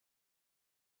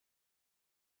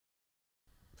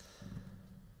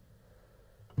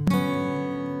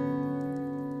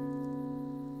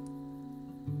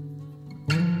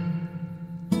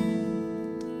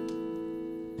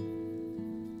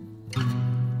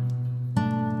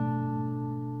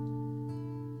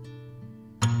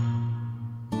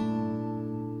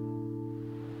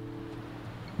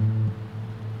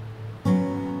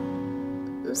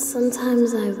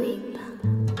Sometimes I weep,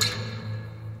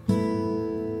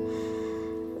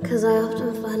 'cause I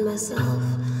often find myself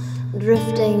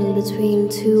drifting between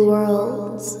two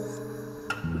worlds,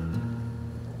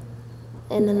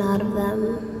 in and out of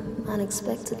them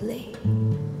unexpectedly.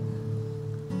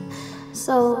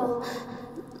 So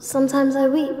sometimes I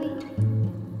weep,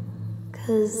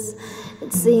 'cause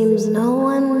it seems no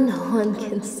one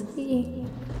can see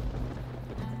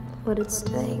what it's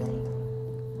doing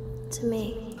to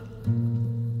me.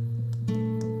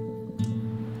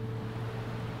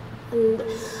 And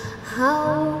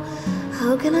how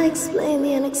can I explain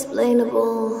the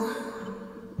unexplainable?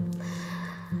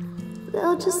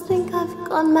 They'll just think I've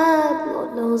gone mad.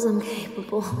 Lord knows I'm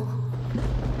capable.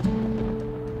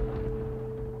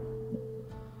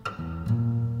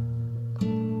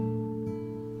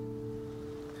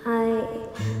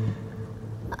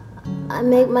 I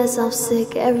make myself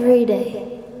sick every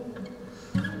day,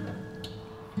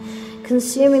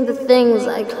 consuming the things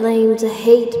I claim to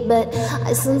hate, but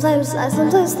I sometimes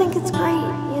think it's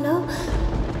great, you know,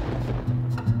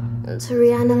 to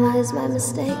reanalyze my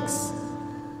mistakes.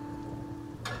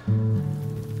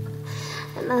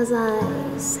 And as I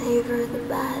savor the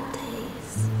bad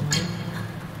days,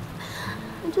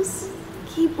 I just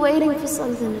keep waiting for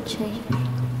something to change.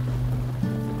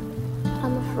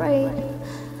 I'm afraid.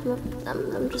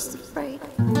 I'm just afraid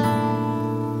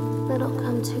that it'll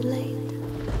come too late.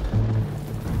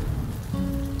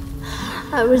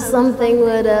 I wish something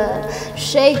would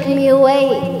shake me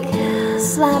awake,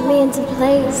 slap me into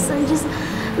place, and just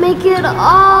make it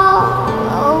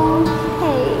all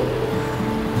okay.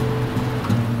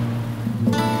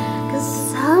 'Cause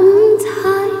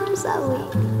sometimes I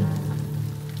weep,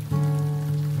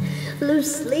 lose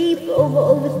sleep over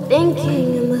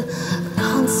overthinking, and the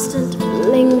constant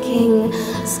blinking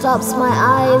stops my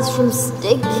eyes from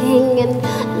sticking and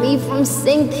me from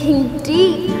sinking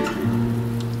deep.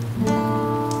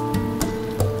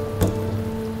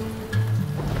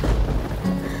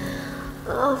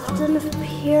 Often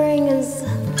appearing as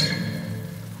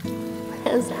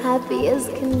happy as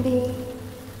can be.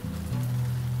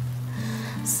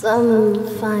 Some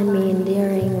find me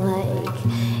endearing like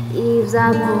Eve's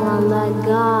apple on that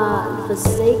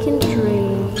God-forsaken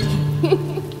tree.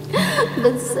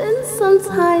 But since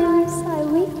sometimes I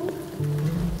weep,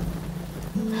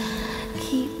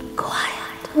 keep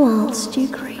quiet whilst you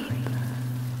creep,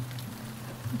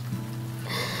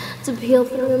 to peel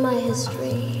through my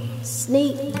history,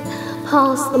 sneak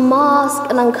past the mask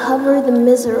and uncover the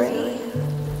misery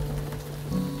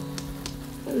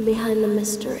behind the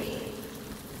mystery.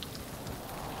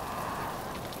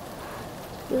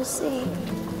 You'll see.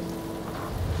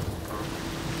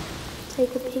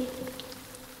 Take a peek.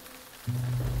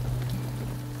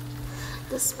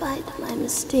 Despite my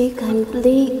mystique, I'm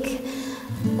bleak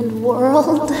and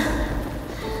world.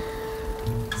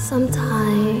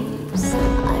 Sometimes